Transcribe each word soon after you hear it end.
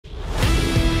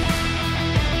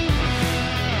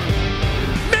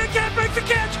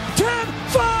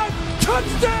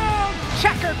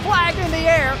checkered flag in the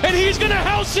air. And he's going to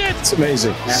house it. It's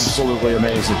amazing. Absolutely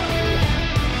amazing.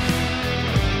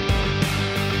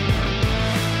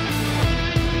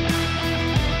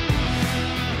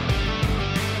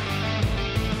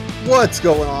 What's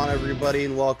going on, everybody,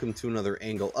 and welcome to another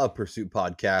Angle of Pursuit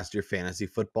podcast, your fantasy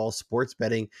football, sports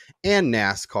betting, and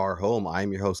NASCAR home.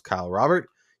 I'm your host, Kyle Robert.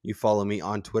 You follow me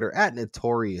on Twitter at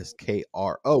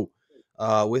NotoriousKRO.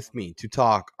 With me to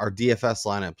talk our DFS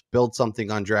lineups, build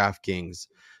something on DraftKings,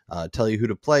 tell you who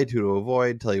to play, who to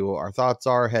avoid, tell you what our thoughts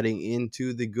are heading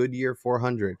into the Goodyear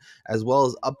 400, as well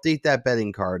as update that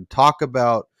betting card, talk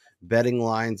about betting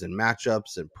lines and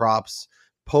matchups and props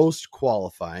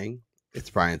post-qualifying.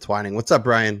 It's Brian Twining. What's up,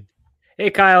 Brian?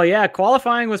 Hey, Kyle. Yeah,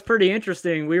 qualifying was pretty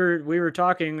interesting. We were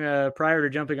talking prior to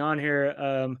jumping on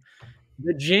here.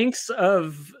 The jinx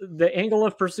of the Angle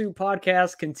of Pursuit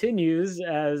podcast continues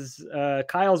as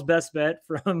Kyle's best bet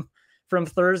from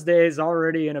Thursday is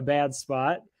already in a bad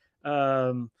spot.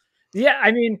 Yeah,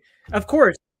 I mean, of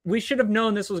course, we should have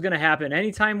known this was going to happen.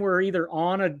 Anytime we're either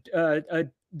on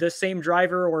the same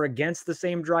driver or against the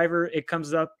same driver, it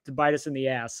comes up to bite us in the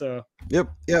ass. So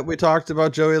Yep. We talked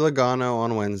about Joey Logano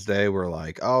on Wednesday. We're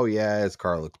like, oh yeah, his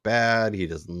car looks bad. He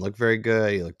doesn't look very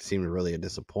good. He seemed really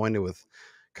disappointed with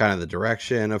kind of the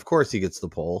direction. Of course, he gets the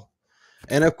pole,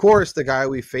 and of course, the guy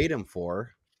we fade him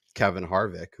for, Kevin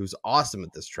Harvick, who's awesome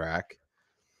at this track,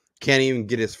 can't even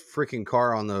get his freaking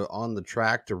car on the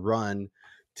track to run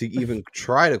to even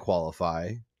try to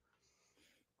qualify.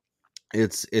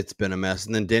 It's been a mess.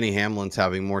 And then Denny Hamlin's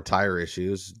having more tire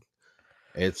issues.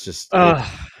 It's just and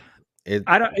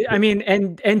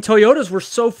Toyotas were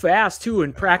so fast too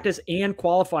in practice and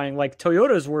qualifying. Like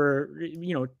Toyotas were,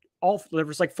 there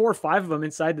was like 4 or 5 of them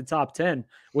inside the top 10,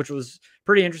 which was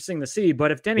pretty interesting to see.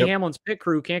 But if Denny Hamlin's pit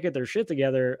crew can't get their shit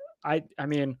together, I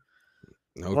mean,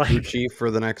 crew chief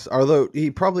for the next. Although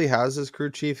he probably has his crew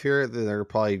chief here, they're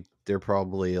probably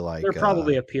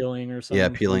appealing or something. Yeah,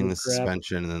 appealing the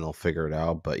suspension, and then they'll figure it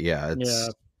out. But yeah,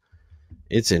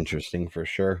 it's interesting for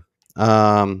sure.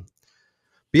 But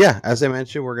yeah, as I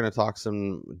mentioned, we're going to talk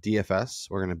some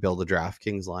DFS. We're going to build a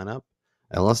DraftKings lineup,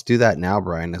 and let's do that now,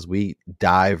 Brian. As we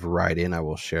dive right in, I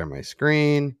will share my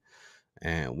screen,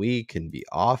 and we can be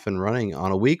off and running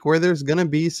on a week where there's going to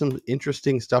be some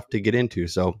interesting stuff to get into.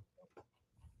 So,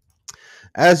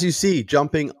 as you see,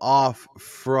 jumping off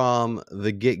from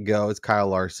the get-go, it's Kyle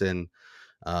Larson.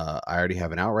 I already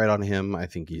have an outright on him. I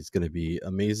think he's going to be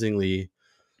amazingly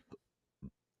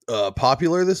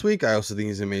popular this week. I also think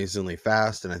he's amazingly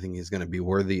fast, and I think he's going to be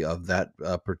worthy of that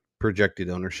projected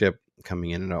ownership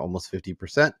coming in at almost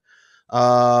 50%.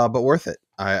 But worth it.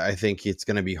 I think it's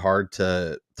going to be hard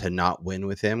to not win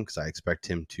with him because I expect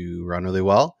him to run really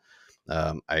well.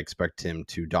 I expect him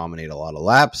to dominate a lot of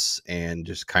laps and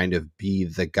just kind of be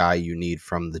the guy you need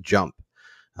from the jump.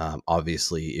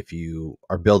 Obviously, if you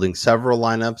are building several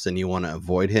lineups and you want to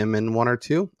avoid him in 1 or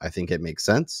 2, I think it makes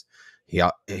sense. He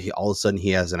all of a sudden he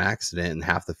has an accident and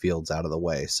half the field's out of the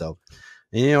way. So,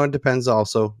 and, it depends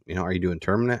also. Are you doing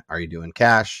tournament? Are you doing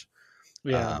cash?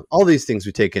 Yeah, all these things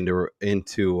we take into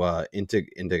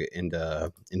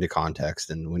context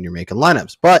and when you're making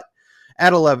lineups, but.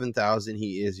 At 11,000,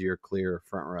 he is your clear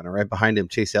front runner. Right behind him,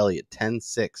 Chase Elliott,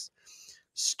 10-6,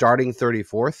 starting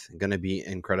 34th, going to be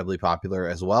incredibly popular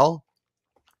as well.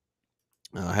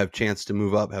 Have a chance to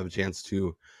move up, have a chance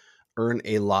to earn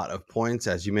a lot of points.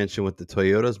 As you mentioned with the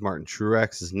Toyotas, Martin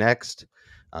Truex is next.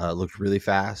 Looked really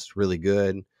fast, really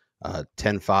good.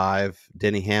 10-5,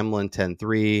 Denny Hamlin,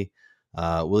 10-3,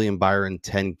 William Byron,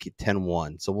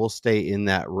 10-1. So we'll stay in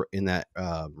that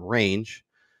range.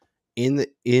 In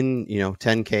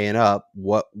 10K and up,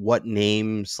 what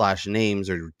names are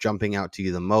jumping out to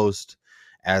you the most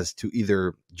as to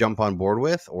either jump on board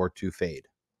with or to fade?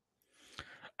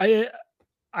 I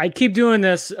keep doing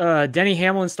this. Denny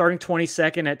Hamlin starting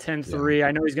 22nd at 10-3. Yeah.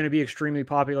 I know he's going to be extremely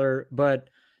popular, but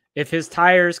if his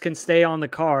tires can stay on the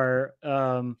car,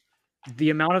 the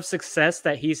amount of success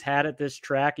that he's had at this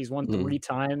track, he's won 3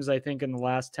 times, I think, in the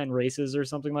last 10 races or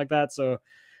something like that. So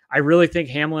I really think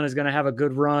Hamlin is going to have a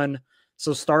good run.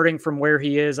 So starting from where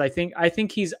he is, I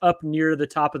think he's up near the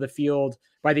top of the field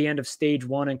by the end of stage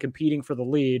 1 and competing for the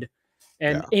lead,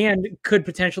 and could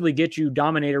potentially get you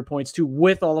dominator points too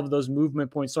with all of those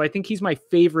movement points. So I think he's my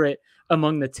favorite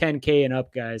among the 10K and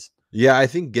up guys. Yeah, I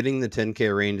think getting the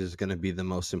 10K range is going to be the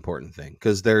most important thing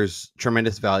because there's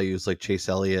tremendous values like Chase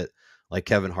Elliott, like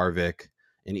Kevin Harvick,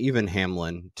 and even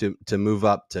Hamlin to move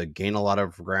up, to gain a lot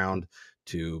of ground,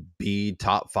 to be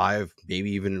top 5, maybe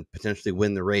even potentially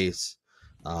win the race.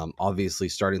 Obviously,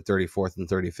 starting 34th and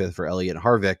 35th for Elliott and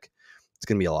Harvick, it's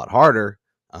going to be a lot harder.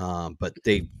 but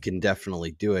they can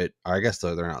definitely do it. I guess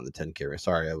they're not in the 10K race.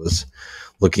 Sorry, I was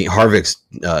looking. Harvick's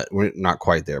we're not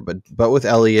quite there, but with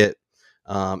Elliott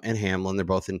and Hamlin, they're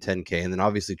both in 10K, and then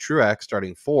obviously Truex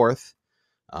starting fourth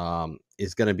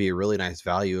is going to be a really nice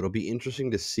value. It'll be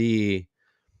interesting to see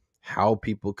how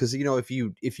people, because if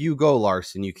you go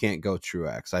Larson, you can't go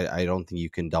Truex. I don't think you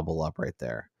can double up right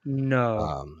there.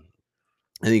 No.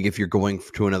 I think if you're going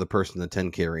to another person in the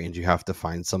 10K range, you have to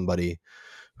find somebody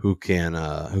who can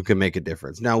make a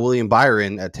difference. Now, William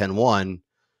Byron at 10-1,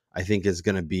 I think is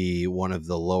going to be one of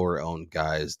the lower owned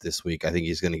guys this week. I don't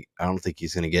think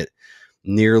he's going to get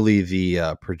nearly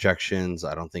the projections.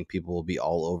 I don't think people will be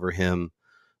all over him.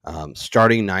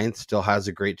 Starting ninth still has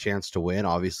a great chance to win.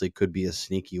 Obviously, could be a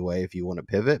sneaky way if you want to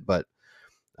pivot, but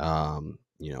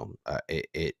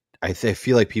I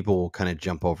feel like people will kind of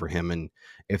jump over him, and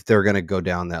if they're going to go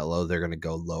down that low, they're going to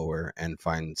go lower and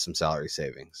find some salary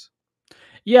savings.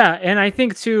 Yeah, and I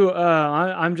think too,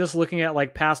 I'm just looking at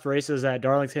like past races at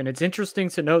Darlington. It's interesting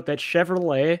to note that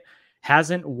Chevrolet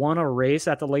hasn't won a race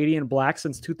at the Lady in Black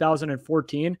since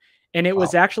 2014, and it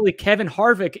was actually Kevin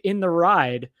Harvick in the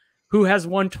ride who has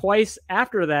won twice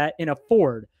after that in a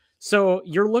Ford. So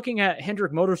you're looking at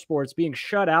Hendrick Motorsports being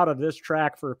shut out of this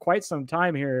track for quite some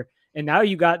time here. And now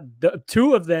you got the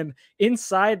two of them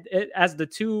inside it as the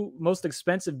two most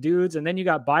expensive dudes. And then you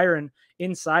got Byron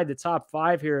inside the top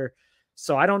five here.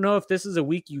 So I don't know if this is a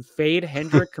week you fade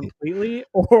Hendrick completely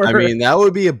or. I mean, that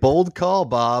would be a bold call,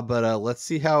 Bob, but let's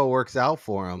see how it works out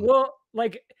for him. Well,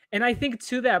 and I think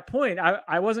to that point,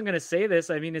 I wasn't going to say this.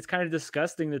 I mean, it's kind of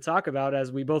disgusting to talk about as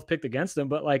we both picked against them.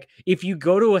 But like, if you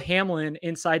go to a Hamlin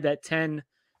inside that 10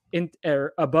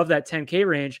 or above that 10K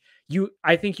range,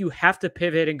 I think you have to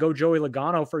pivot and go Joey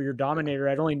Logano for your dominator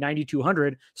at only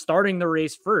 9,200, starting the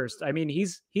race first. I mean,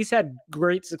 he's had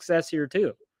great success here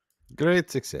too. Great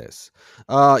success.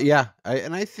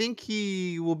 I think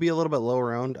he will be a little bit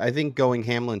lower owned. I think going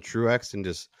Hamlin Truex and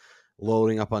just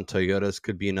loading up on Toyotas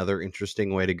could be another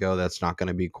interesting way to go. That's not going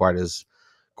to be quite as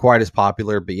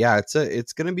popular, but yeah,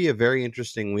 it's going to be a very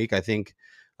interesting week. I think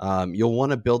you'll want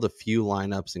to build a few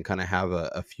lineups and kind of have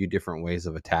a few different ways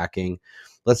of attacking.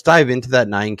 Let's dive into that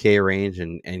 9K range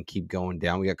and keep going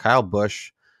down. We got Kyle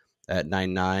Busch at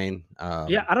 9.9.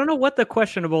 I don't know what the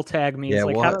questionable tag means. Yeah,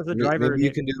 how does the driver? Maybe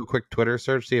you can do a quick Twitter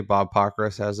search, see if Bob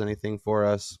Pockris has anything for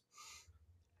us.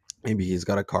 Maybe he's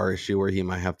got a car issue where he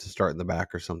might have to start in the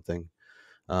back or something.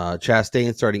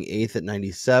 Chastain starting 8th at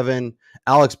 97.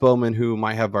 Alex Bowman, who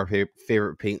might have our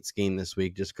favorite paint scheme this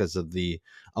week just because of the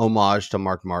homage to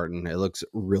Mark Martin. It looks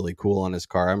really cool on his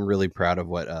car. I'm really proud of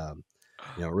what,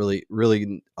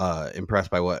 really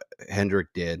impressed by what Hendrick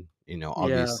did.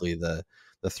 Obviously the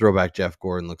throwback Jeff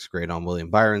Gordon looks great on William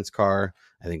Byron's car.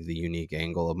 I think the unique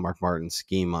angle of Mark Martin's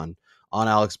scheme on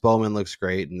Alex Bowman looks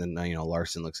great, and then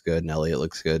Larson looks good, and Elliott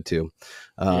looks good too.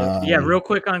 Real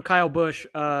quick on Kyle Busch.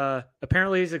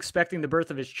 Apparently, he's expecting the birth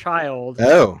of his child.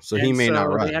 Oh, so he may not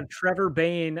run. They have Trevor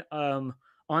Bayne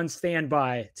on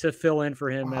standby to fill in for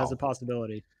him as a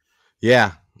possibility.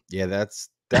 Yeah, that's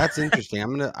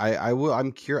interesting.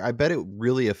 I'm curious. I bet it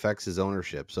really affects his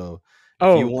ownership. So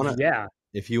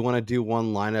if you want to do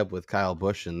one lineup with Kyle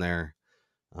Busch in there,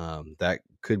 that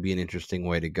could be an interesting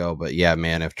way to go. But yeah,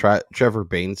 man, if Trevor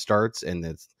Bayne starts and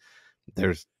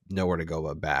there's nowhere to go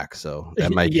but back, so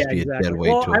that might just be a dead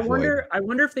weight to avoid. I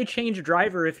wonder if they change a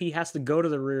driver if he has to go to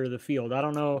the rear of the field. I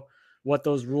don't know what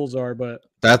those rules are, but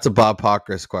that's a Bob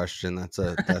Pockris question. That's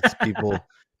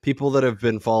people that have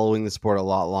been following the sport a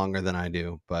lot longer than I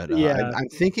do. But I'm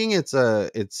thinking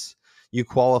it's you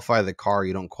qualify the car,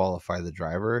 you don't qualify the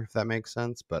driver, if that makes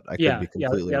sense. But I could be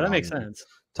completely wrong. That makes sense.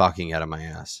 Talking out of my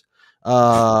ass.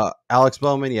 Alex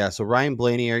Bowman, so Ryan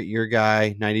Blaney, your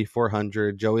guy,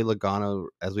 9,400. Joey Logano,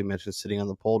 as we mentioned, sitting on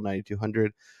the pole,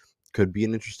 9,200. Could be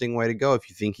an interesting way to go if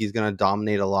you think he's going to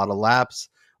dominate a lot of laps.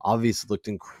 Obviously looked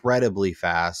incredibly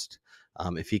fast.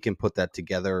 If he can put that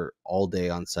together all day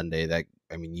on Sunday,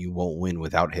 you won't win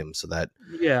without him. So that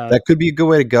could be a good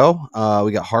way to go.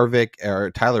 We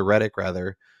got Tyler Reddick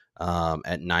rather,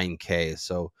 at 9K.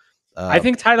 So I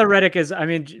think Tyler Reddick is,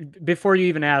 before you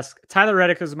even ask, Tyler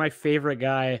Reddick is my favorite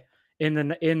guy in the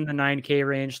 9K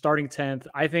range, starting 10th.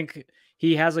 I think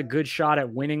he has a good shot at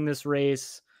winning this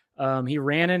race. He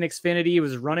ran in Xfinity. He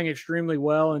was running extremely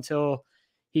well until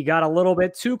he got a little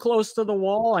bit too close to the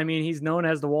wall. He's known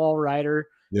as the wall rider,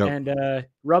 and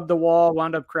rubbed the wall,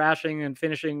 wound up crashing and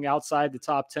finishing outside the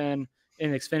top 10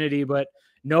 in Xfinity. But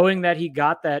knowing that he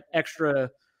got that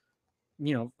extra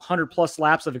 100 plus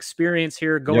laps of experience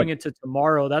here going into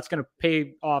tomorrow, that's going to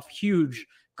pay off huge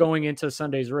going into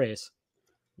Sunday's race.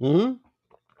 Mm-hmm.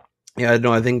 Yeah,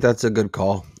 no, I think that's a good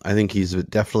call. I think he's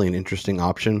definitely an interesting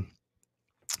option.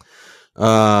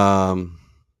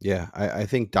 Yeah, I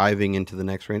think diving into the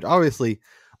next range. Obviously,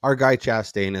 our guy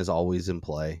Chastain is always in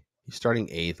play. He's starting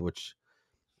 8th, which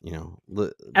At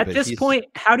but this he's point,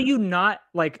 how do you not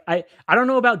like? I don't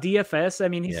know about DFS. I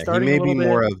mean, he's yeah, he starting a may be little bit.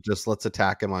 more of just let's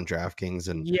attack him on DraftKings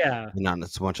and Yeah. not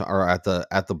so much, or at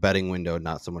the betting window,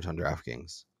 not so much on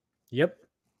DraftKings. Yep.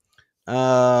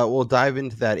 We'll dive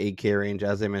into that 8K range.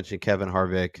 As I mentioned, Kevin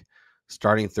Harvick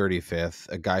starting 35th,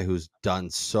 a guy who's done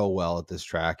so well at this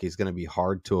track. He's going to be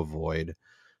hard to avoid,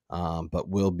 but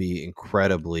will be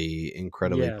incredibly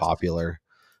Yes. popular.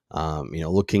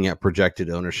 Looking at projected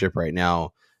ownership right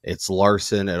now, it's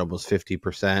Larson at almost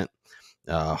 50%,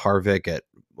 Harvick at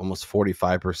almost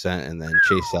 45%, and then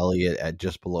Chase Elliott at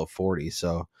just below 40.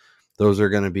 So those are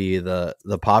going to be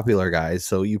the popular guys.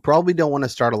 So you probably don't want to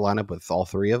start a lineup with all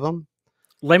 3 of them.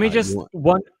 Let me just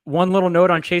one little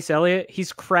note on Chase Elliott.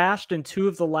 He's crashed in 2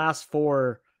 of the last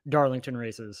 4 Darlington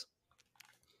races.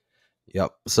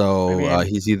 Yep. So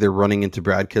he's either running into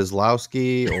Brad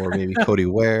Keselowski or maybe Cody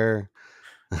Ware.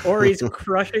 Or he's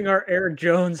crushing our Eric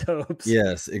Jones hopes.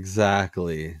 Yes,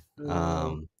 exactly.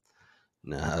 Nah,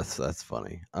 that's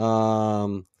funny.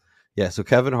 Yeah, so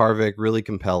Kevin Harvick, really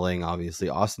compelling, obviously.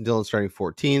 Austin Dillon starting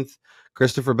 14th.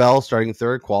 Christopher Bell starting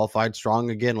 3rd, qualified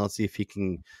strong again. Let's see if he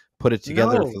can put it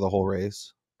together for the whole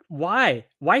race. Why?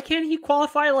 Why can't he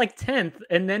qualify like 10th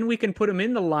and then we can put him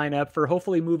in the lineup for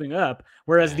hopefully moving up?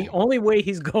 Whereas the only way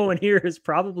he's going here is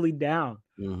probably down.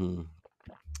 Mm-hmm.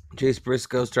 Chase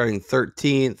Briscoe starting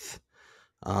 13th.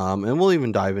 And we'll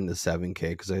even dive into 7K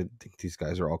because I think these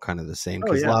guys are all kind of the same.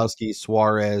 Keselowski,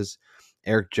 Suarez,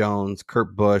 Eric Jones,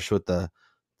 Kurt Busch with the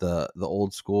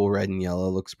old school red and yellow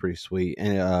looks pretty sweet.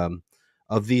 And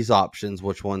of these options,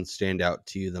 which ones stand out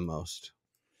to you the most?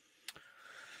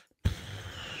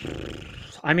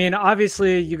 I mean,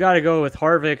 obviously, you got to go with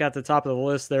Harvick at the top of the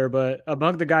list there, but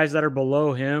among the guys that are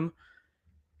below him,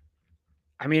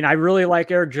 I mean, I really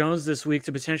like Eric Jones this week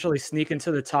to potentially sneak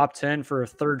into the top 10 for a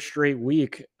 3rd straight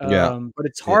week. But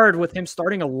it's hard with him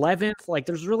starting 11th. Like,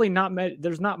 there's really not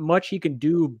much he can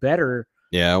do better.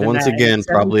 Yeah, once again,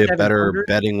 probably a better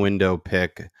betting window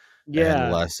pick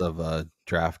and less of a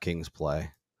DraftKings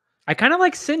play. I kind of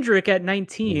like Cindric at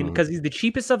 19 because he's the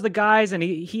cheapest of the guys, and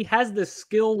he has the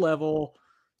skill level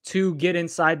to get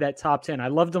inside that top 10. I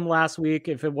loved him last week.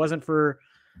 If it wasn't for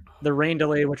the rain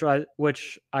delay, which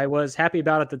I was happy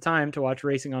about at the time to watch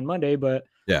racing on Monday, but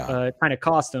it kind of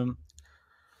cost him.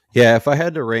 Yeah, if I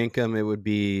had to rank him, it would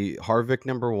be Harvick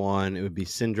number 1, it would be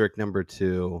Cindric number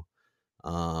 2,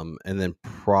 and then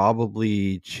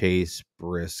probably Chase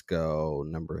Briscoe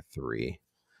number 3.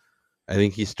 I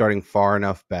think he's starting far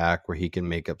enough back where he can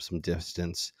make up some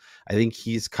distance. I think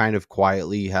he's kind of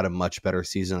quietly had a much better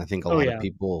season. I think a lot of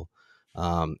people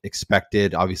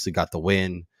expected, obviously got the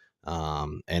win,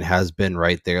 and has been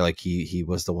right there. Like he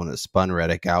was the one that spun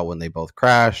Reddick out when they both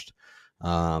crashed.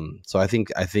 So I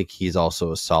think he's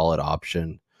also a solid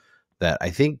option that I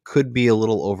think could be a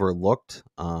little overlooked,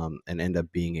 and end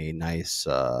up being a nice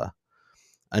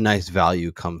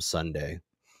value come Sunday.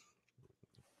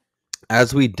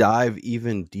 As we dive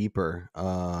even deeper,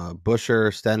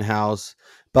 Buescher, Stenhouse,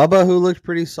 Bubba, who looked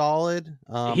pretty solid.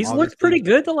 He's looked pretty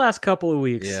good the last couple of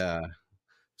weeks. Yeah.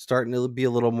 Starting to be a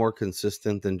little more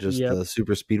consistent than just the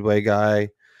super speedway guy.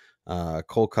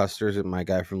 Cole Custer's my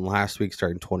guy from last week,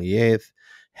 starting 28th.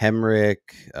 Hemrick,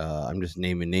 I'm just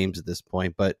naming names at this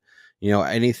point, but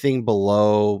anything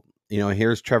below,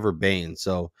 here's Trevor Bayne.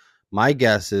 So my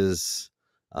guess is,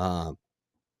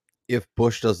 if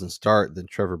Busch doesn't start, then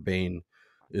Trevor Bayne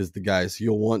is the guy. So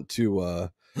you'll want to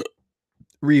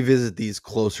revisit these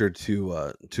closer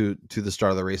to the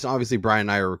start of the race. And obviously, Brian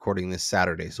and I are recording this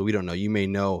Saturday, so we don't know. You may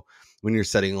know when you're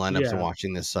setting lineups and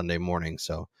watching this Sunday morning.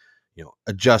 So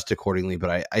adjust accordingly.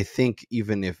 But I think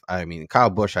even if Kyle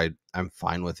Busch, I'm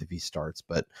fine with if he starts,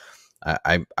 but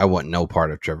I want no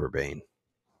part of Trevor Bayne.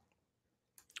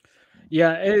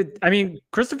 Yeah,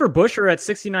 Christopher Buescher at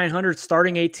 6,900,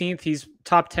 starting 18th. He's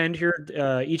top 10 here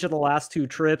each of the last 2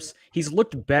 trips. He's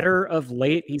looked better of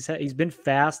late. He's been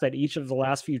fast at each of the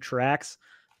last few tracks,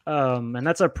 and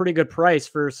that's a pretty good price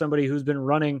for somebody who's been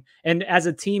running. And as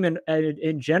a team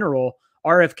in general,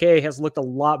 RFK has looked a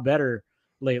lot better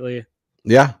lately.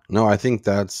 Yeah, no, I think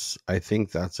that's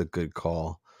a good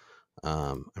call.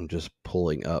 I'm just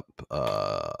pulling up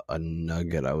a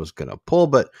nugget I was gonna pull,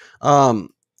 but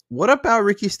what about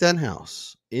Ricky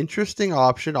Stenhouse? Interesting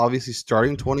option. Obviously,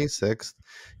 starting 26th.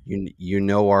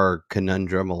 Our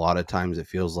conundrum. A lot of times, it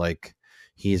feels like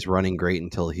he's running great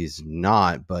until he's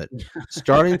not. But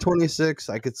starting 26th,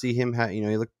 I could see him.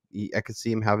 I could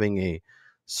see him having a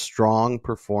strong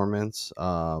performance,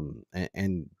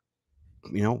 and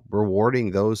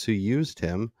rewarding those who used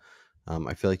him.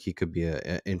 I feel like he could be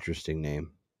an interesting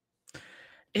name.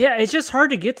 Yeah, it's just hard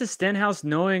to get to Stenhouse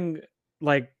knowing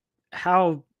like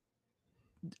how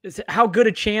good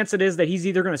a chance it is that he's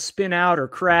either going to spin out or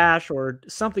crash or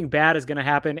something bad is going to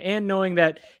happen, and knowing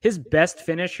that his best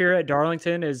finish here at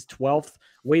Darlington is 12th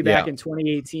way back in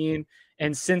 2018,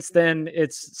 and since then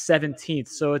it's 17th.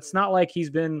 So it's not like he's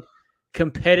been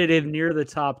competitive near the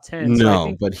top 10. No, so I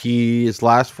think, but his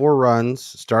last 4 runs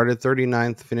started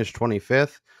 39th, finished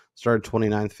 25th, started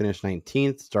 29th, finished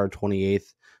 19th, started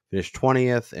 28th, finished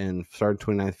 20th, and started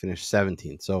 29th, finished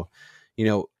 17th. So,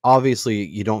 obviously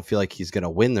you don't feel like he's going to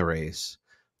win the race,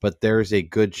 but there's a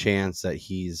good chance that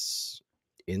he's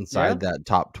inside that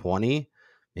top 20,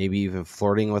 maybe even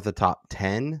flirting with the top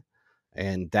 10.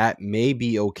 And that may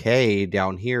be okay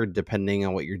down here, depending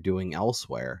on what you're doing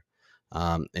elsewhere.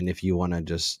 And if you want to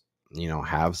just,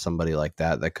 have somebody like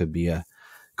that, that could be an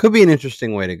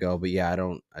interesting way to go. But yeah,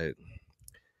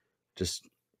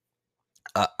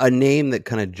 a name that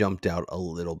kind of jumped out a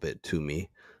little bit to me.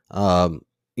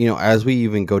 As we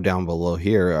even go down below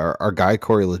here, our guy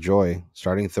Corey LaJoie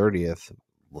starting 30th,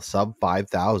 sub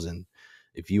 5,000.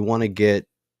 If you want to get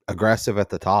aggressive at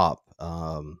the top,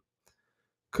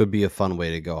 could be a fun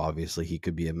way to go. Obviously, he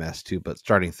could be a mess too, but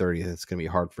starting 30th, it's going to be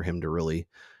hard for him to really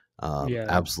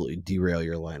absolutely derail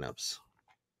your lineups.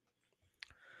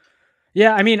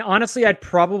 Yeah, I mean, honestly, I'd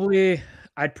probably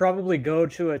go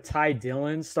to a Ty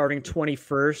Dillon starting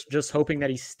 21st, just hoping that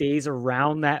he stays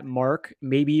around that mark,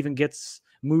 maybe even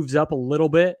moves up a little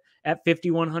bit at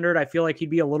 5,100. I feel like he'd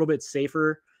be a little bit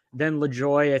safer than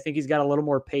LaJoie. I think he's got a little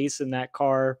more pace in that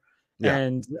car. Yeah.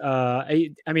 And I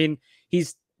mean,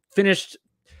 he's finished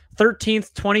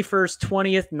 13th, 21st,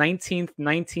 20th, 19th,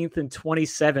 19th, and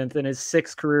 27th in his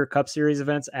 6 career Cup Series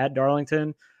events at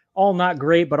Darlington. All not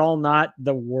great, but all not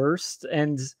the worst.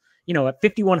 And, at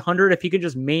 5,100, if you could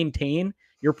just maintain,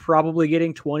 you're probably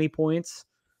getting 20 points.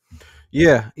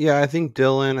 Yeah. I think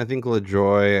Dillon, I think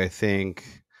LaJoie, I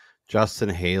think Justin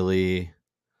Haley.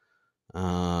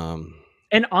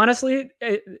 And honestly,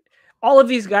 all of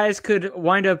these guys could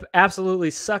wind up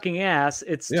absolutely sucking ass.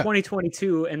 It's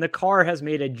 2022, and the car has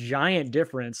made a giant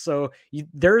difference. So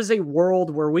there's a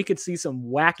world where we could see some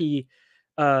wacky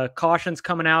cautions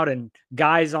coming out and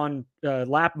guys on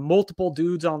multiple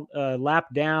dudes on lap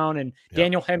down, and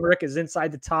Daniel Hemrick is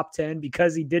inside the top 10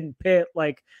 because he didn't pit.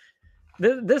 Like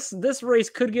this race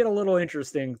could get a little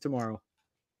interesting tomorrow.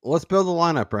 Let's build the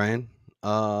lineup, Brian.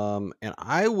 And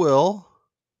I will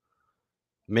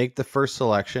make the first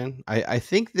selection. I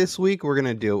think this week we're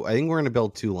going to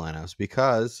build 2 lineups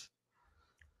because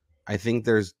I think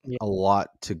there's a lot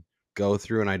to go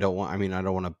through, and I don't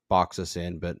want to box us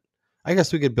in, but I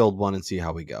guess we could build one and see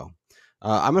how we go.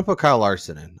 I'm going to put Kyle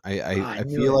Larson in. I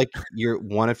feel like you're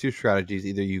one of 2 strategies.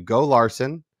 Either you go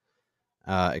Larson,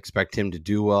 expect him to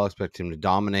do well, expect him to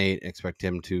dominate, expect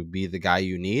him to be the guy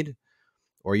you need,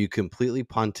 or you completely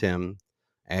punt him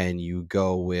and you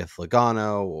go with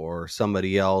Logano or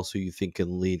somebody else who you think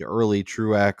can lead early,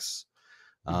 Truex,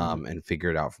 and figure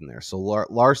it out from there. So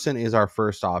Larson is our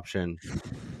first option.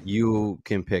 You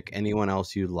can pick anyone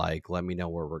else you'd like. Let me know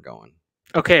where we're going.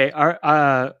 Okay.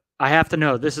 I have to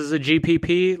know, this is a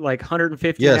GPP, like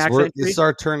 150. Yes, this is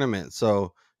our tournament.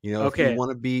 So, if okay, you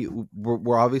want to be,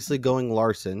 we're obviously going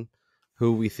Larson,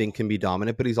 who we think can be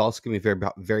dominant, but he's also going to be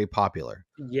very, very popular.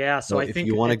 Yeah. So I if think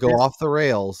you want to go off the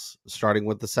rails, starting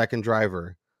with the second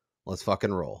driver, let's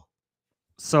fucking roll.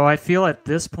 So I feel at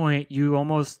this point you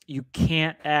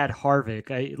can't add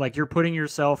Harvick. Like you're putting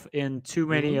yourself in too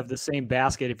many of the same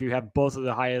basket if you have both of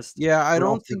the highest. Yeah, I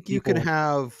don't think you can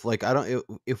have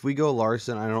if we go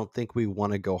Larson, I don't think we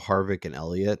want to go Harvick and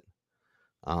Elliott.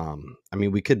 I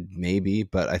mean, we could maybe,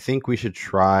 but I think we should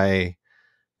try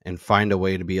and find a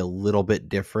way to be a little bit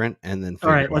different, and then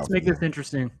all right, let's make this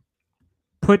interesting.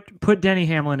 Put Denny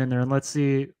Hamlin in there and let's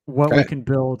see what we can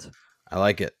build. I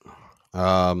like it.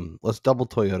 Let's double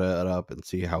Toyota it up and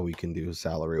see how we can do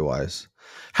salary wise.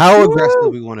 How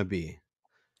aggressive we want to be,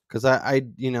 because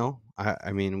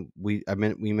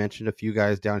we mentioned a few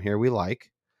guys down here we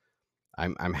like.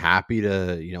 I'm happy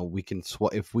to we can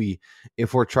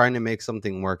if we're trying to make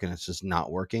something work and it's just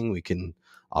not working, we can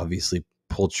obviously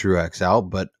pull Truex out.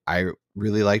 But I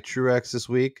really like Truex this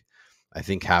week. I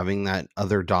think having that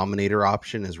other dominator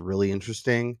option is really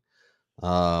interesting.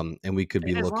 And we could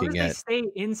be looking at, as long as they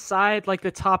stay inside like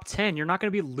the top 10, you're not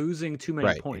going to be losing too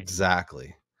many points.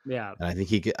 Exactly. Yeah. And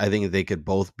I think they could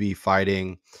both be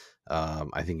fighting.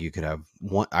 I think you could have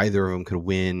either of them could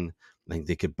win. I think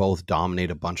they could both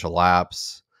dominate a bunch of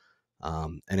laps.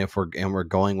 And if we're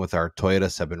going with our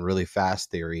Toyotas have been really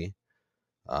fast theory,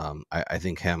 I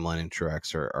think Hamlin and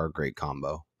Truex are a great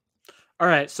combo. All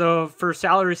right, so for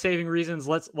salary saving reasons,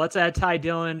 let's add Ty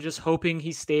Dillon, just hoping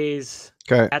he stays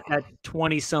at that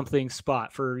 20-something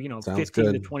spot for Sounds 15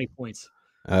 good. to 20 points.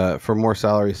 For more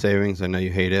salary savings, I know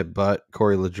you hate it, but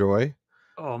Corey LaJoy.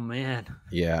 Oh man.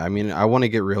 Yeah, I mean, I want to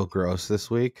get real gross this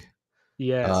week.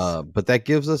 Yes. But that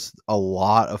gives us a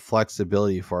lot of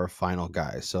flexibility for our final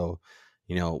guy. So,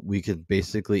 we could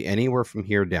basically anywhere from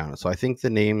here down. So I think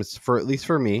the names, for at least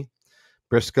for me,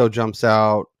 Briscoe jumps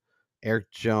out,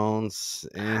 Eric Jones,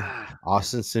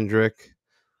 Austin Cindric,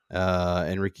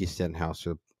 and Ricky Stenhouse.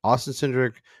 So Austin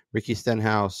Cindric, Ricky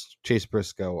Stenhouse, Chase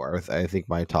Briscoe are, I think,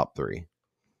 my top three.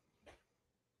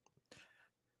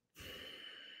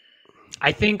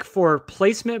 I think for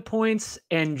placement points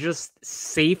and just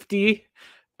safety,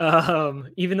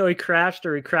 even though he crashed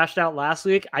out last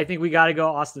week, I think we got to go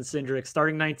Austin Cindric,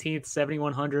 starting 19th,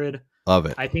 7,100. Love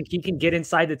it. I think he can get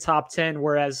inside the top 10,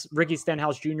 whereas Ricky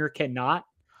Stenhouse Jr. cannot.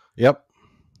 Yep.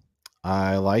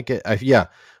 I like it. Yeah.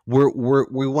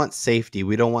 We want safety.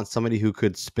 We don't want somebody who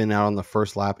could spin out on the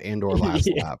first lap and or last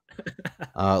lap.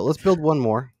 Let's build one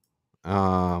more.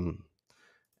 And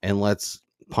let's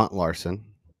punt Larson.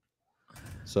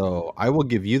 So I will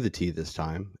give you the tee this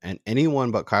time, and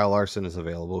anyone but Kyle Larson is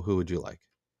available. Who would you like?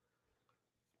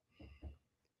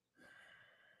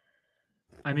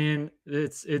 I mean,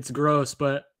 it's gross,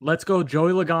 but let's go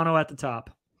Joey Logano at the top.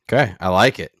 Okay, I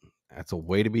like it. That's a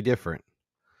way to be different.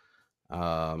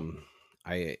 I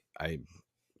mean,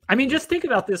 just think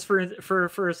about this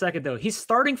for a second though. He's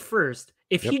starting first.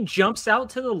 If he jumps out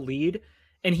to the lead,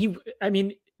 and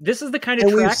this is the kind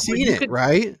of track we've seen it,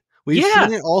 right? We've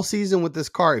seen it all season with this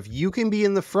car. If you can be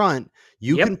in the front,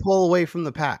 you can pull away from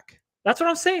the pack. That's what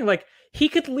I'm saying. Like, he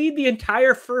could lead the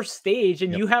entire first stage,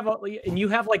 and you have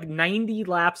like 90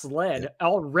 laps led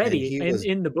already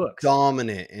in the books.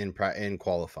 Dominant in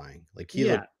qualifying. Like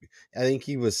I think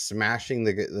he was smashing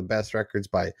the best records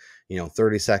by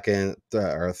 30 seconds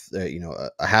or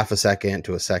a half a second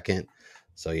to a second.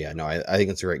 So I think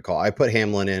it's a great call. I put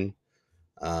Hamlin in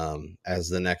as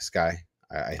the next guy.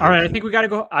 All right, I think we got to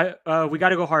go. We got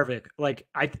to go Harvick.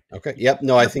 Okay. Yep.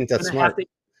 No, I think that's smart.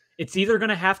 It's either going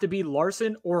to have to be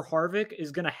Larson or Harvick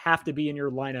is going to have to be in your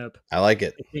lineup. I like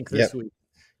it. I think this week.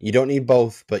 You don't need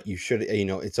both, but you should.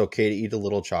 It's okay to eat a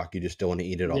little chalk. You just don't want to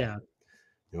eat it all. Yeah.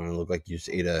 You want to look like you just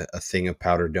ate a thing of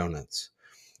powdered donuts.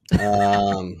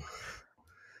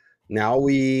 Now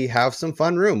we have some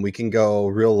fun room. We can go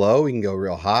real low. We can go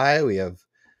real high. We have.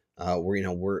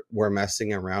 We're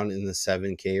messing around in the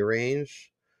 7K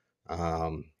range.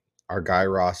 Our guy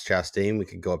Ross Chastain, we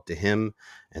could go up to him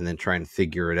and then try and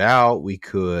figure it out. We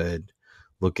could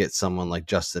look at someone like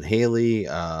Justin Haley.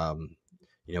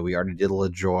 We already did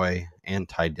LaJoy and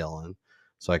Ty Dillon,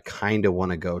 so I kind of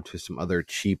want to go to some other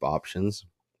cheap options.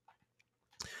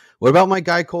 What about my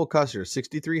guy Cole Custer,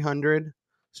 6,300,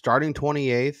 starting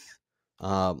 28th?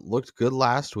 Looked good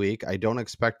last week. I don't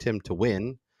expect him to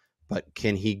win, but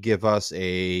can he give us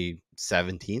a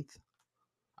 17th?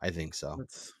 I think so.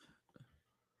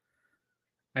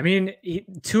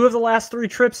 Two of the last three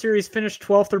trips here, he's finished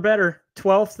 12th or better.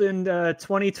 12th in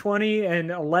 2020 and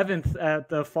 11th at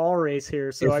the fall race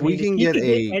here. So if we can get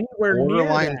a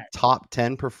borderline top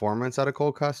 10 performance out of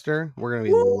Cole Custer, we're going to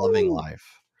be loving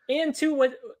life. And too,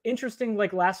 what interesting,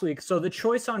 like last week, so the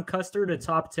choice on Custer to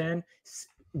top 10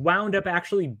 wound up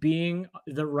actually being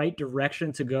the right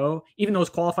direction to go, even though his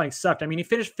qualifying sucked. I mean, he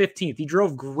finished 15th. He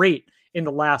drove great in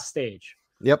the last stage.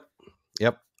 Yep.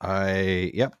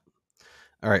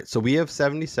 All right, so we have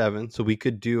 77, so we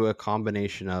could do a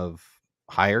combination of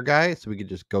higher guys, so we could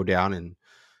just go down and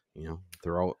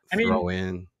throw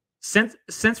in.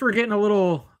 Since we're getting a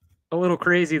little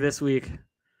crazy this week,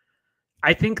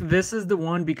 I think this is the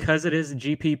one because it is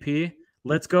GPP.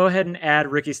 Let's go ahead and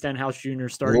add Ricky Stenhouse Jr.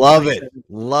 starting. Love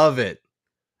it.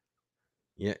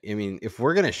 Yeah, I mean, if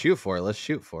we're gonna shoot for it, let's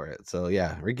shoot for it. So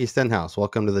yeah, Ricky Stenhouse,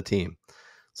 welcome to the team.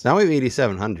 So now we have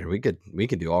 8,700. We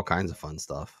could do all kinds of fun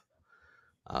stuff.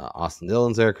 Austin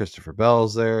Dillon's there, Christopher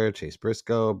Bell's there, Chase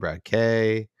Briscoe, Brad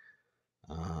Kay.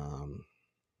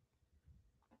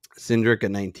 Cindric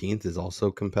at 19th is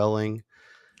also compelling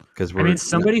because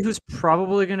somebody who's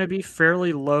probably going to be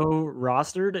fairly low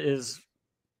rostered is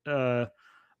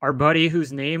our buddy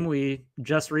whose name we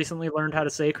just recently learned how to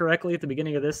say correctly at the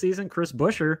beginning of this season, Chris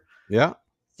Buescher. Yeah.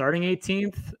 Starting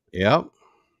 18th. Yep.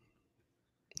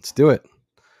 Let's do it.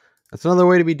 That's another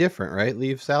way to be different, right?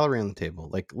 Leave salary on the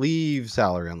table.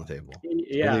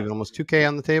 Yeah. We're leaving almost 2K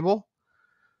on the table,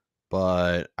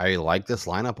 but I like this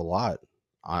lineup a lot.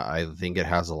 I think it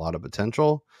has a lot of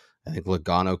potential. I think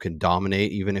Logano can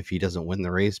dominate even if he doesn't win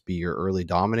the race, be your early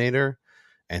dominator.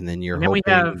 And then you're hoping.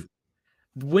 We have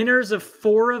winners of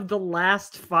 4 of the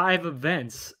last 5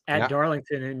 events at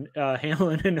Darlington, and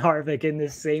Hamlin and Harvick in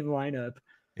this same lineup.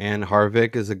 And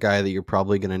Harvick is a guy that you're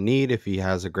probably going to need if he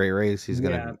has a great race. He's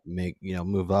going to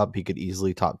move up. He could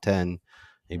easily top 10,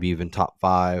 maybe even top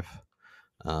 5.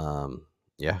 I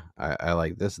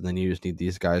like this. And then you just need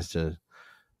these guys to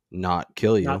not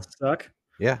kill you. Not suck.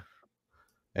 Yeah.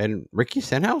 And Ricky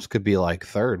Stenhouse could be like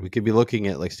third. We could be looking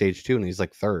at like stage 2 and he's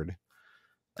like third.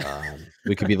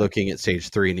 We could be looking at stage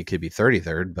 3 and he could be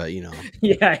 33rd, but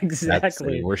yeah,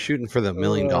 exactly. We're shooting for the $1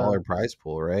 million prize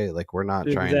pool, right? Like we're not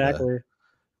trying to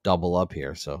double up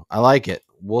here. So I like it.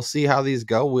 We'll see how these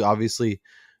go. We obviously,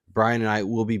 Brian and I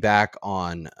will be back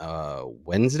on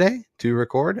Wednesday to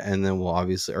record, and then we'll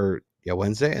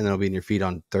Wednesday, and then it'll be in your feed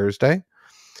on Thursday.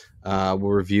 We'll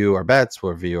review our bets.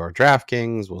 We'll review our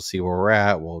DraftKings. We'll see where we're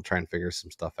at. We'll try and figure some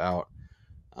stuff out,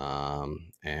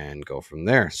 and go from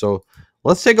there. So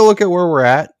let's take a look at where we're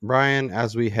at, Brian,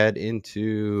 as we head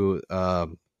into,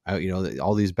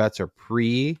 all these bets are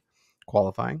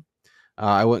pre-qualifying.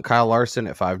 I went Kyle Larson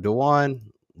at 5-1.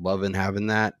 Loving having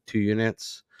that 2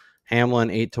 units. Hamlin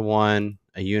 8-1,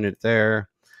 a unit there.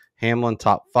 Hamlin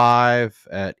top 5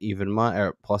 at even money,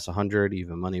 or plus 100,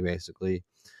 even money basically.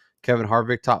 Kevin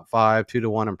Harvick top 5,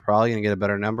 2-1. I'm probably gonna get a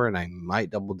better number, and I might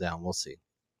double down. We'll see.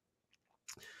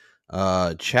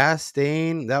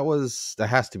 Chastain, that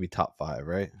has to be top 5,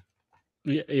 right?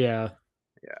 Yeah,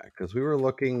 because we were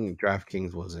looking.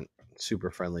 DraftKings wasn't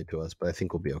super friendly to us, but I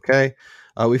think we'll be okay.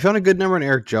 We found a good number in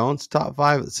Eric Jones top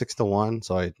 5 at 6-1,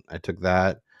 so I took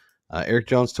that. Eric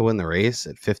Jones to win the race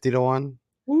at 50-1.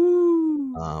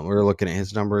 Woo! We were looking at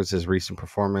his numbers, his recent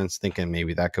performance, thinking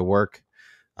maybe that could work.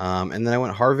 And then I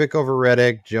went Harvick over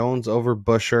Reddick, Jones over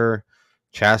Buescher,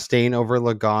 Chastain over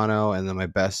Logano, and then my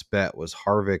best bet was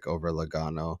Harvick over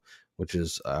Logano, which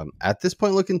is at this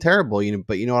point looking terrible.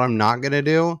 But you know what I'm not going to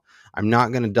do? I'm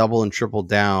not going to double and triple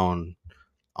down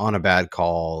on a bad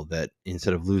call that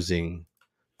instead of losing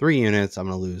 3 units, I'm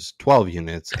going to lose 12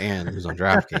 units and lose on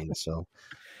DraftKings. So,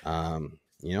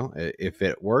 if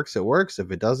it works, it works.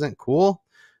 If it doesn't, cool.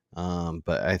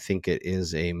 But I think it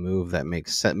is a move that made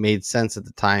sense at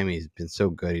the time. He's been so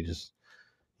good. He just,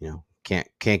 can't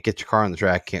get your car on the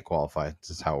track, can't qualify.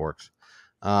 This is how it works.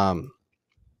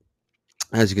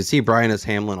 As you can see, Brian has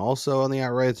Hamlin also on the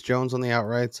outrights, Jones on the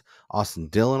outrights, Austin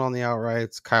Dillon on the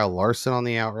outrights, Kyle Larson on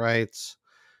the outrights,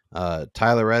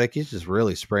 Tyler Reddick. He's just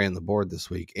really spraying the board this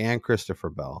week, and Christopher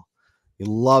Bell. You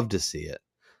love to see it.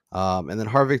 And then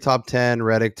Harvick top 10,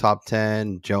 Reddick top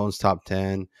 10, Jones top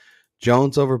 10,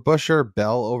 Jones over Buescher,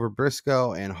 Bell over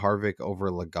Briscoe, and Harvick over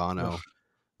Logano.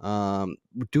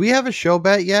 Do we have a show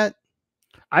bet yet?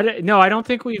 I don't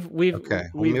think we've okay.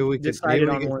 Well, maybe we could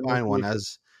find one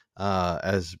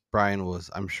as Brian was,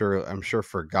 I'm sure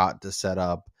forgot to set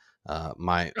up. I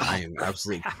am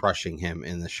absolutely crushing him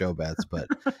in the show bets, but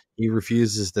he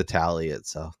refuses to tally it,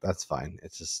 so that's fine.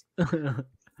 It's just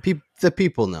the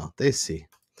people know, they see.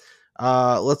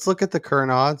 Let's look at the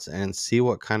current odds and see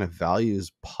what kind of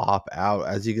values pop out.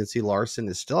 As you can see, Larson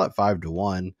is still at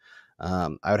 5-1.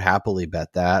 I would happily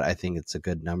bet that. I think it's a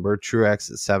good number.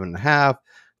 Truex at 7.5.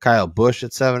 Kyle Busch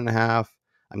at 7.5.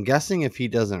 I'm guessing if he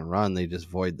doesn't run, they just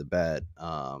void the bet,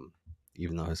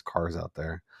 even though his car's out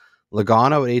there.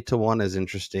 Logano at 8-1 is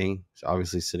interesting. He's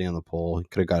obviously sitting on the pole. He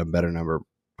could have got a better number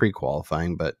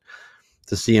pre-qualifying, but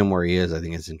to see him where he is, I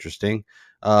think it's interesting.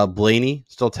 Blaney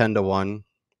still 10-1.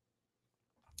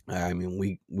 I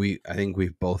mean, I think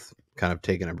we've both kind of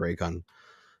taken a break on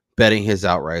betting his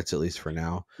outrights, at least for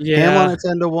now. Yeah. Hamlin at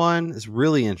 10-1 is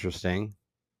really interesting.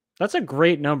 That's a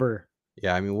great number.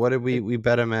 Yeah, I mean, what did we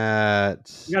bet him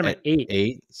at? We got him at 8.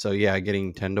 8. So yeah,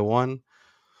 getting 10-1.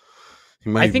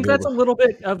 I think that's a little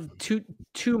bit of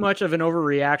too much of an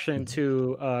overreaction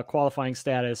to qualifying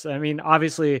status. I mean,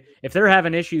 obviously, if they're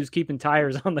having issues keeping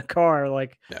tires on the car,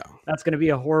 that's going to be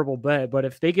a horrible bet. But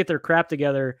if they get their crap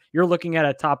together, you're looking at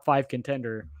a top 5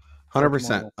 contender.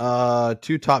 100%.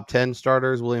 2 top 10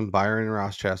 starters: William Byron and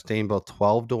Ross Chastain, both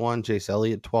 12-1. Chase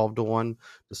Elliott 12-1,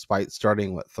 despite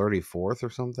starting 34th or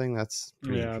something. That's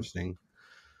pretty interesting.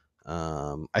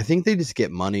 I think they just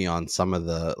get money on some of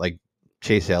the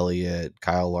Chase Elliott,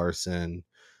 Kyle Larson,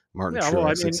 Martin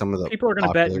Truex. Some of the people are going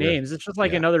to bet names. It's just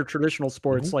in other traditional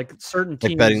sports, like certain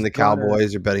teams, betting the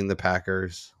Cowboys or betting the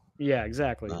Packers. Yeah,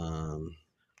 exactly.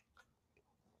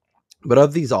 But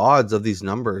of these odds, of these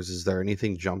numbers, is there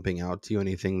anything jumping out to you?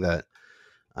 Anything that,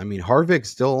 I mean, Harvick's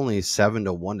still only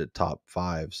 7-1 to top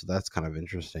 5, so that's kind of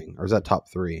interesting. Or is that top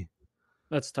 3?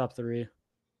 That's top 3.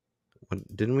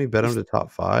 Didn't we bet him to top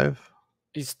 5?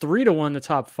 He's 3-1 the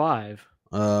top 5.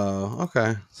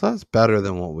 Okay. So that's better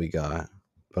than what we got.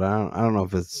 But I don't know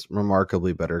if it's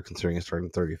remarkably better considering it's starting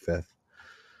 35th.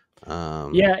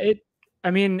 Yeah,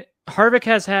 I mean, Harvick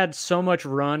has had so much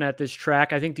run at this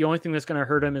track. I think the only thing that's going to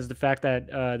hurt him is the fact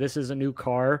that this is a new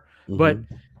car. But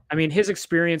I mean, his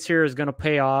experience here is going to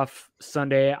pay off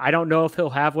Sunday. I don't know if he'll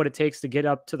have what it takes to get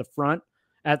up to the front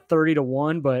at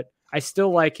 30-1, but I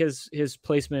still like his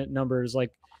placement numbers,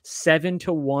 like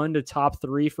 7-1 to top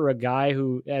 3 for a guy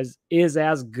who is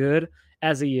as good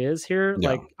as he is here. Yeah.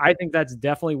 Like, I think that's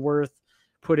definitely worth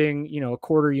putting, a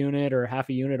quarter unit or half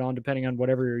a unit on, depending on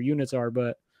whatever your units are.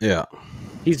 But yeah,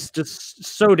 he's just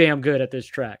so damn good at this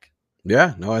track.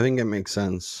 Yeah, no, I think it makes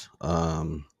sense.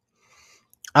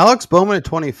 Alex Bowman at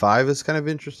 25 is kind of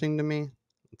interesting to me.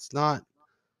 It's not,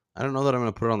 I don't know that I'm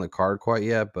going to put it on the card quite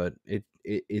yet, but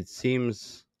it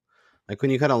seems like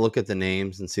when you kind of look at the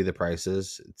names and see the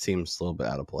prices, it seems a little bit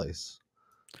out of place.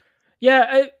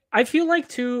 Yeah, I feel like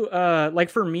too, like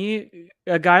for me,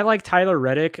 a guy like Tyler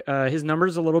Reddick, his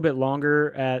number's a little bit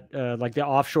longer at like the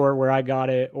offshore where I got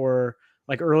it, or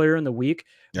like earlier in the week.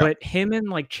 Yeah. But him and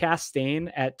like Chastain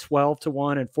at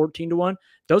 12-1 and 14-1,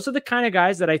 those are the kind of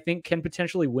guys that I think can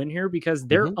potentially win here because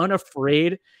they're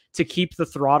unafraid to keep the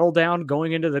throttle down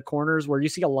going into the corners, where you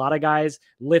see a lot of guys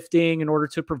lifting in order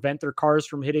to prevent their cars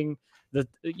from hitting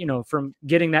from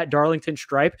getting that Darlington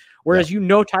stripe. Whereas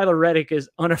Tyler Reddick is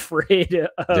unafraid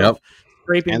of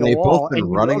scraping and the they've wall. both been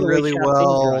And running really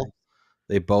well. drives.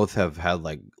 They both have had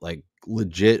like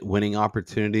legit winning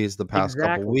opportunities the past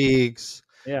couple weeks.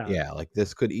 Yeah, like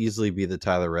this could easily be the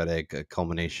Tyler Reddick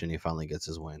culmination. He finally gets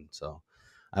his win. So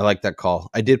I like that call.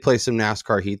 I did play some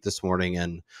NASCAR Heat this morning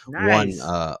and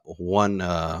won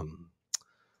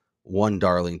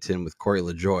Darlington with Corey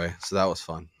LaJoie. So that was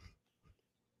fun.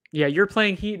 Yeah, you're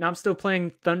playing Heat and I'm still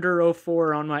playing Thunder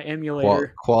 04 on my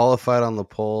emulator. Qualified on the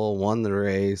pole, won the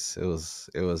race. It was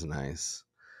nice.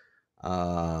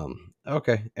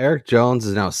 Okay. Eric Jones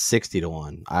is now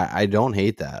 60-1. I don't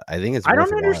hate that. I think it's I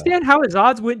don't understand how his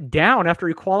odds went down after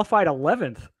he qualified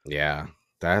 11th. Yeah,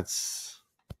 that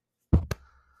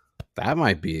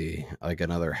might be like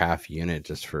another half unit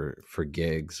just for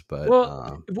gigs. But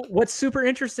what's super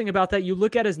interesting about that, you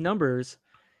look at his numbers,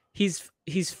 he's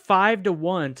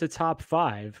 5-1 to top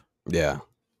 5. Yeah.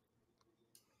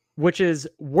 Which is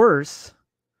worse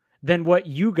than what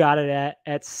you got it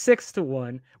at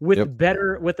 6-1 with a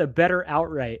better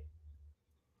outright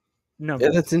number.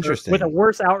 Yeah, that's interesting. With a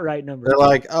worse outright number. They're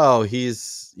like, oh,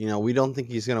 he's, we don't think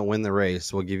he's going to win the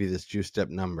race. We'll give you this juiced up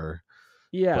number.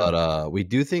 Yeah. But we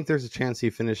do think there's a chance he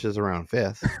finishes around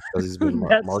 5th because he's been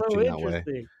marching that way.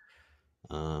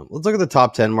 Let's look at the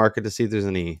top 10 market to see if there's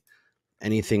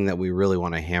anything that we really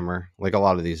want to hammer. Like a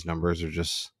lot of these numbers are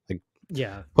just like,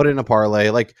 put in a parlay.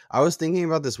 Like I was thinking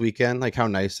about this weekend, like how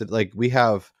nice it, like we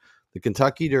have the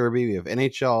Kentucky Derby, we have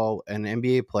NHL and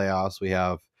NBA playoffs, we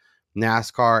have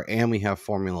NASCAR, and we have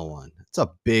Formula One. It's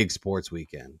a big sports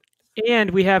weekend.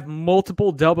 And we have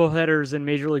multiple doubleheaders in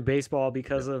Major League Baseball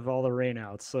because of all the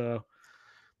rainouts. So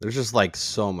there's just like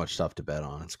so much stuff to bet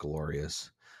on. It's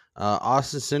glorious.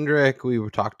 Austin Cindric, we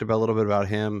talked about a little bit about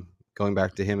him. Going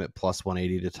back to him at plus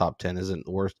 180 to top 10 isn't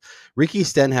the worst. Ricky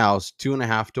Stenhouse,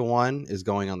 2.5-1 is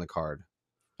going on the card.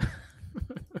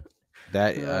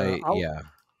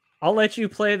 I'll let you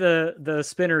play the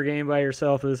spinner game by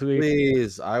yourself this week.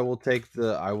 Please, I will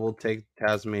take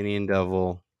Tasmanian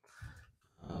Devil.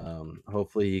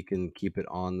 Hopefully he can keep it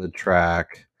on the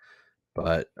track,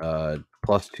 but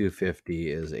plus 250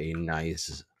 is a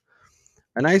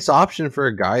nice option for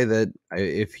a guy that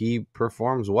if he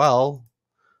performs well,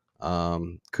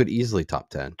 could easily top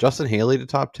 10. Justin Haley to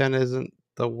top 10 isn't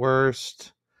the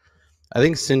worst. I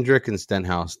think Cindric and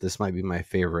Stenhouse, this might be my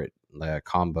favorite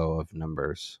combo of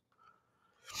numbers.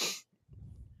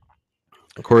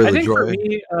 I think for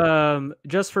me,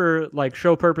 just for like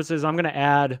show purposes, I'm going to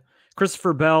add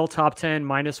Christopher Bell, top 10,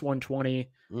 minus 120.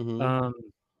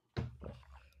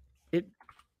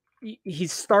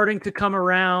 He's starting to come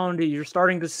around. You're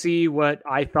starting to see what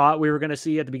I thought we were going to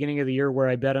see at the beginning of the year, where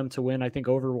I bet him to win, I think,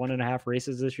 over 1.5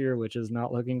 races this year, which is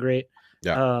not looking great.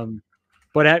 Yeah.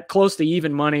 But at close to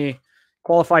even money,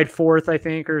 qualified 4th, I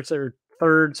think, or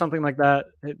 3rd, something like that.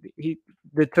 The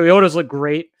Toyotas look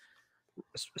great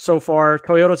so far.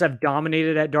 Toyotas have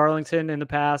dominated at Darlington in the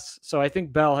past. So I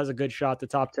think Bell has a good shot to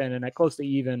top 10, and at close to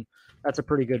even, that's a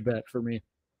pretty good bet for me.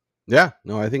 Yeah,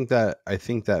 no, I think that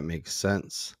makes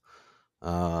sense.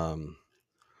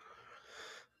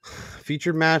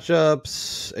 Featured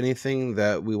matchups, anything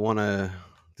that we want to,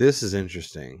 this is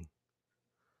interesting.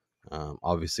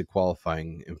 Obviously,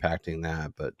 qualifying impacting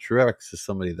that, but Truex is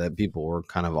somebody that people were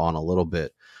kind of on a little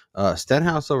bit.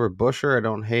 Stenhouse over Buescher, I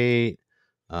don't hate.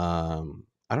 I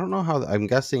don't know how. I'm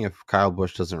guessing if Kyle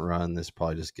Busch doesn't run, this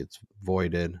probably just gets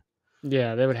voided.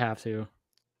 Yeah, they would have to.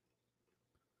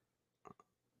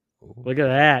 Look at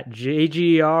that.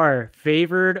 JGR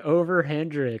favored over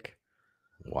Hendrick.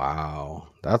 Wow,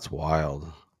 that's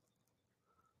wild.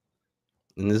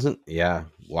 And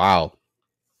wow.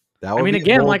 That would I mean, be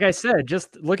again, bold. like I said,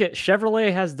 just look at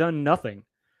Chevrolet has done nothing.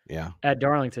 Yeah. At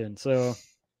Darlington. So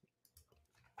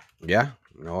yeah.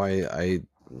 No, I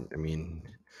mean,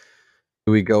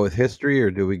 do we go with history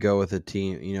or do we go with a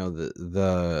team? You know,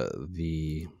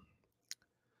 the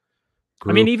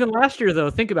group. I mean, even last year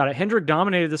though, think about it. Hendrick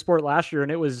dominated the sport last year,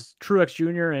 and it was Truex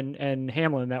Jr. and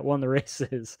Hamlin that won the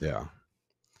races. Yeah.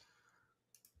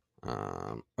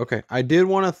 Okay. I did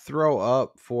want to throw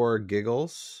up for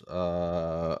giggles,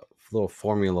 little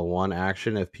Formula One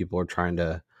action if people are trying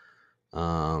to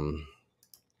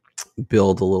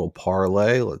build a little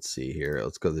parlay. Let's see here.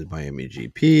 Let's go to the Miami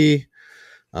GP.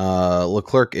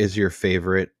 Leclerc is your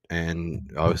favorite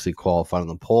and obviously qualified on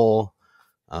the pole.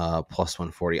 Plus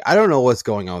 140. I don't know what's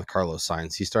going on with Carlos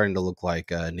Sainz. He's starting to look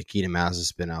like Nikita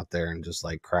Mazepin out there and just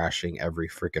like crashing every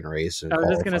freaking race. I was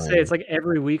just gonna say it's like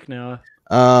every week now.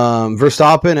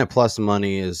 Verstappen at plus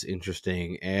money is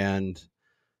interesting, and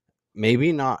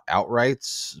maybe not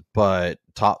outrights, but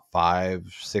top 5,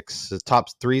 6, top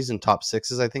 3s and top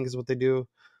 6s. I think is what they do.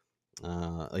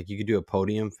 Like you could do a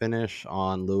podium finish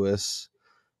on Lewis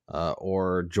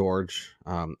or George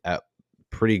at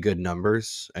pretty good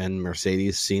numbers, and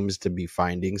Mercedes seems to be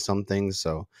finding some things.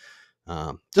 So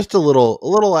just a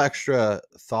little extra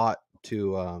thought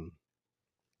to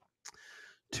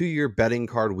your betting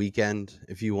card weekend.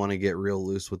 If you want to get real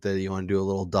loose with it, you want to do a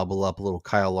little double up, a little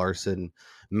Kyle Larson,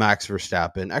 Max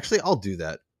Verstappen. Actually, I'll do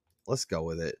that. Let's go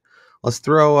with it. Let's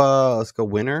go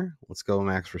winner. Let's go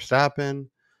Max Verstappen.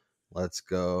 Let's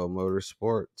go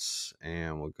motorsports,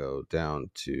 and we'll go down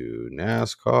to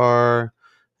NASCAR,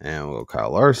 and we'll go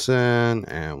Kyle Larson,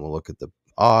 and we'll look at the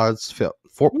odds. Plus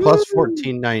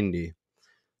 1490,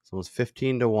 so almost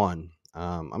 15-1.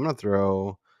 I'm gonna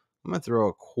throw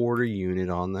a quarter unit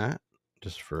on that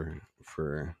just for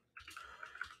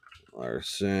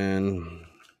Larson.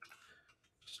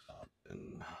 Stop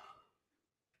and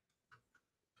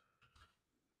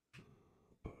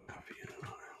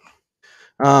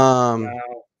Wow.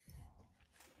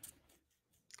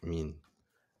 I mean,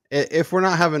 if we're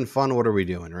not having fun, what are we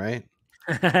doing, right?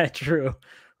 True.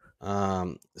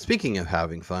 Speaking of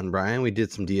having fun, Brian, we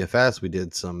did some DFS, we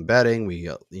did some betting, we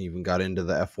even got into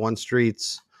the F1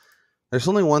 streets. There's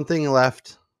only one thing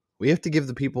left. We have to give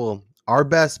the people our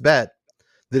best bet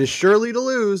that is surely to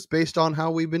lose based on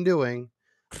how we've been doing.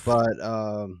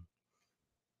 But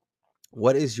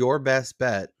what is your best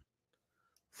bet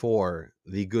for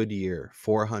the Goodyear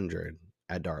 400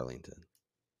 at Darlington?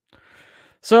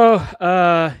 So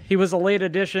he was a late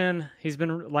addition. He's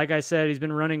been, like I said, he's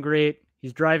been running great.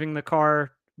 He's driving the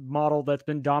car model that's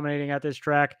been dominating at this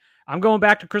track. I'm going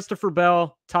back to Christopher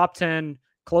Bell, top 10,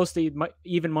 close to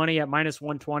even money at minus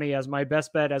 120 as my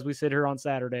best bet as we sit here on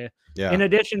Saturday. Yeah. In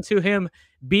addition to him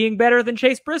being better than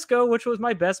Chase Briscoe, which was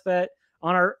my best bet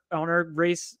on our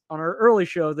race on our early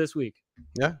show this week.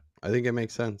 Yeah, I think it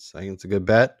makes sense. I think it's a good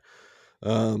bet.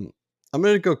 I'm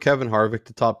going to go Kevin Harvick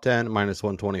to top 10 minus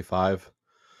 125.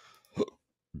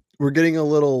 We're getting a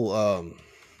little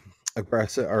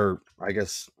aggressive, or I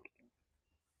guess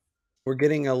we're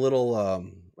getting a little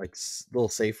little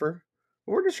safer.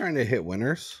 We're just trying to hit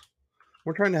winners.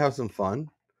 We're trying to have some fun.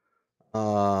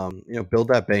 Build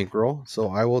that bankroll. So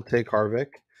I will take Harvick,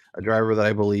 a driver that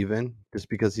I believe in. Just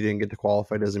because he didn't get to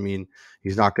qualify doesn't mean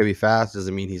he's not going to be fast.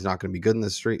 Doesn't mean he's not going to be good in the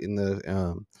street in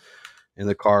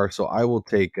the car. So I will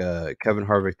take Kevin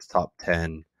Harvick to top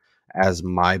 10 as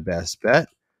my best bet,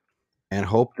 and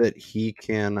hope that he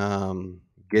can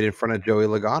get in front of Joey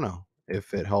Logano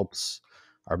if it helps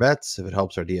our bets, if it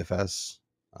helps our DFS.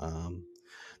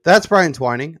 That's Brian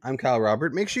Twining. I'm Kyle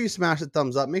Robert. Make sure you smash the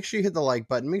thumbs up. Make sure you hit the like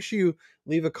button. Make sure you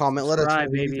leave a comment. Let us know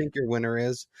who you think your winner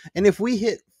is. And if we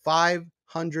hit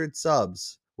 500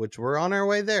 subs, which we're on our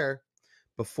way there,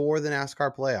 before the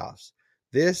NASCAR playoffs,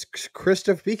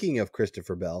 speaking of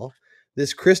Christopher Bell,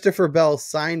 this Christopher Bell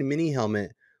signed mini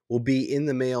helmet will be in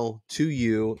the mail to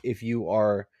you if you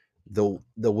are the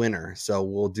winner. So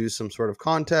we'll do some sort of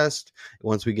contest.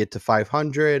 Once we get to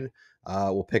 500,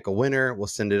 we'll pick a winner. We'll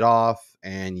send it off,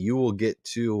 and you will get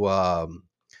to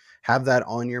have that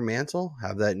on your mantle,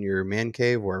 have that in your man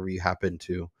cave, wherever you happen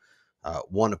to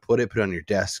want to put it on your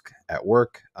desk at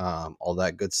work, all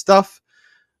that good stuff.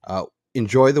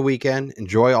 enjoy the weekend,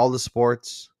 enjoy all the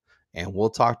sports, and we'll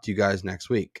talk to you guys next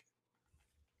week.